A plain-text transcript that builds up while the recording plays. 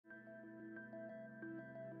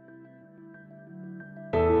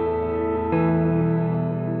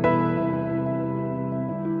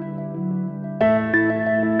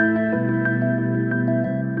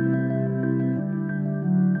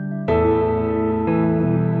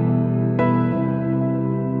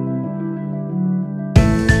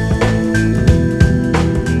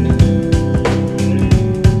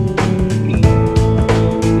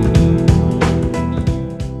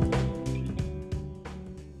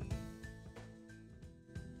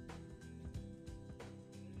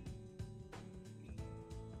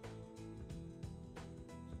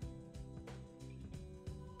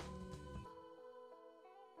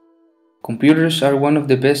Computers are one of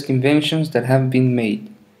the best inventions that have been made.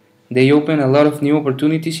 They open a lot of new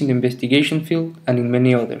opportunities in the investigation field and in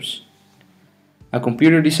many others. A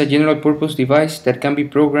computer is a general purpose device that can be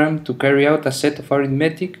programmed to carry out a set of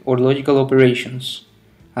arithmetic or logical operations,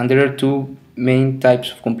 and there are two main types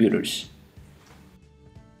of computers.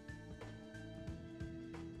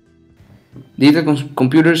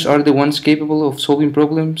 Computers are the ones capable of solving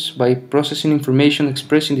problems by processing information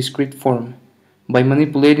expressed in discrete form, by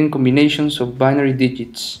manipulating combinations of binary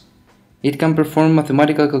digits. It can perform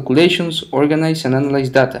mathematical calculations, organize and analyze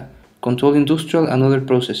data, control industrial and other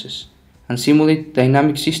processes, and simulate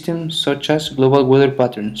dynamic systems such as global weather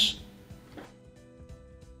patterns.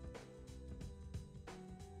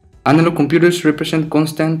 Analog computers represent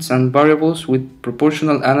constants and variables with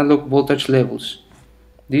proportional analog voltage levels.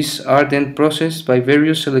 These are then processed by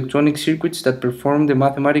various electronic circuits that perform the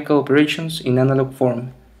mathematical operations in analog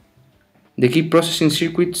form. The key processing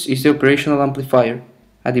circuit is the operational amplifier,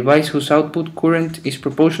 a device whose output current is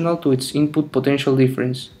proportional to its input potential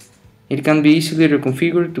difference. It can be easily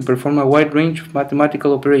reconfigured to perform a wide range of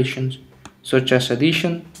mathematical operations, such as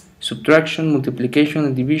addition, subtraction, multiplication,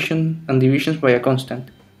 and divisions by a constant,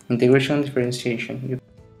 integration and differentiation.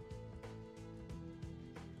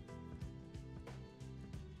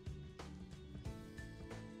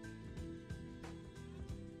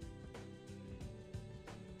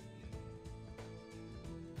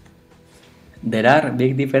 There are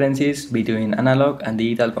big differences between analog and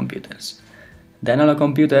digital computers. The analog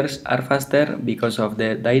computers are faster because of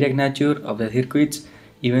the direct nature of the circuits,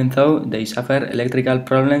 even though they suffer electrical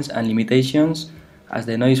problems and limitations as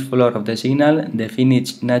the noise floor of the signal, the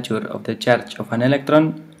finite nature of the charge of an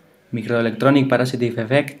electron, microelectronic parasitic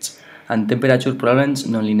effects, and temperature problems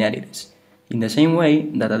nonlinearities. In the same way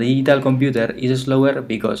that a digital computer is slower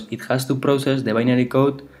because it has to process the binary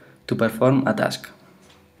code to perform a task.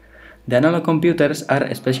 The analog computers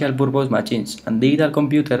are special-purpose machines, and digital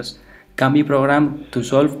computers can be programmed to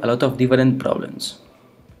solve a lot of different problems.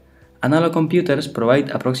 Analog computers provide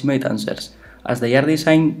approximate answers, as they are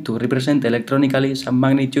designed to represent electronically some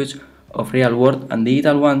magnitudes of real world, and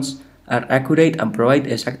digital ones are accurate and provide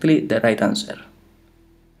exactly the right answer.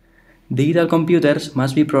 Digital computers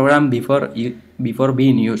must be programmed before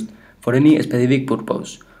being used for any specific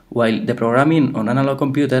purpose, while the programming on analog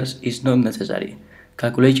computers is not necessary.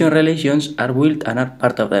 Calculation relations are built and are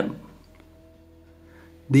part of them.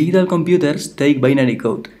 Digital computers take binary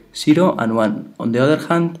code, 0 and 1. On the other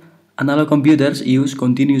hand, analog computers use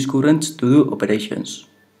continuous currents to do operations.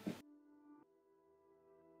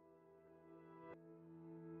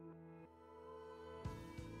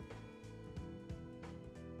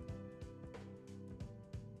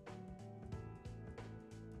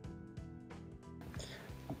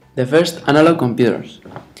 The first analog computers.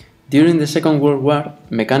 During the Second World War,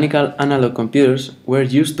 mechanical analog computers were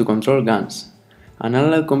used to control guns. An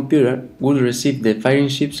analog computer would receive the firing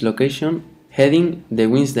ship's location, heading, the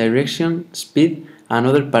wind's direction, speed, and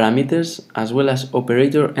other parameters, as well as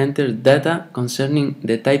operator-entered data concerning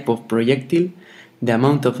the type of projectile, the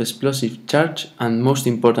amount of explosive charge, and most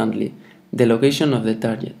importantly, the location of the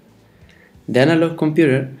target. The analog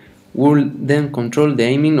computer would then control the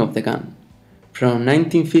aiming of the gun. From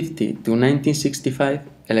 1950 to 1965,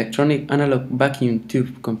 electronic analog vacuum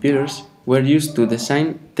tube computers were used to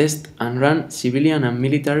design, test, and run civilian and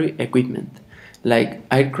military equipment, like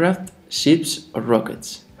aircraft, ships, or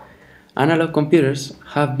rockets. Analog computers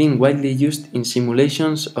have been widely used in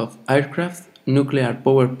simulations of aircraft, nuclear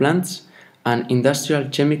power plants, and industrial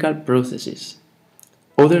chemical processes.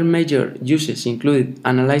 Other major uses included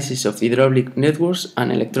analysis of hydraulic networks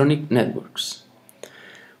and electronic networks.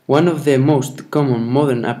 One of the most common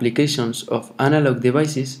modern applications of analog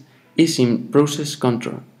devices is in process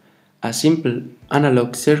control. A simple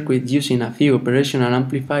analog circuit using a few operational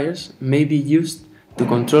amplifiers may be used to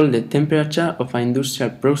control the temperature of an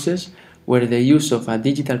industrial process where the use of a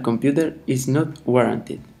digital computer is not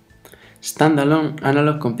warranted. Standalone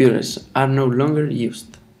analog computers are no longer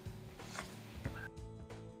used.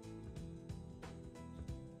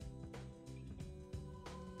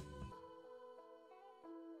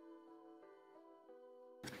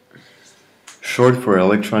 Short for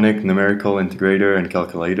Electronic Numerical Integrator and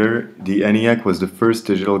Calculator, the ENIAC was the first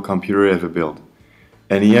digital computer ever built.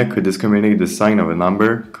 ENIAC could discriminate the sign of a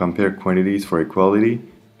number, compare quantities for equality,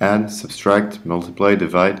 add, subtract, multiply,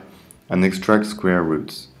 divide, and extract square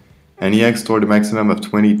roots. ENIAC stored a maximum of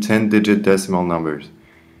 20 10-digit decimal numbers.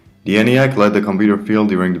 The ENIAC led the computer field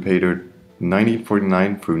during the period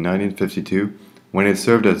 1949 through 1952, when it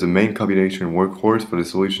served as the main computation workhorse for the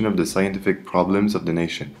solution of the scientific problems of the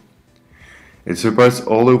nation. It surpassed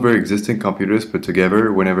all other existing computers put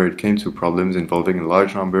together whenever it came to problems involving a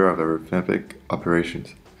large number of arithmetic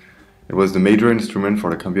operations. It was the major instrument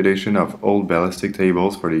for the computation of old ballistic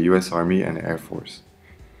tables for the US Army and Air Force.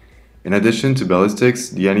 In addition to ballistics,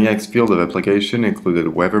 the ENIAC's field of application included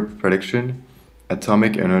weather prediction,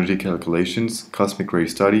 atomic energy calculations, cosmic ray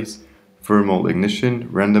studies, thermal ignition,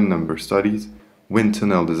 random number studies, wind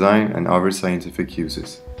tunnel design, and other scientific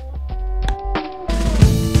uses.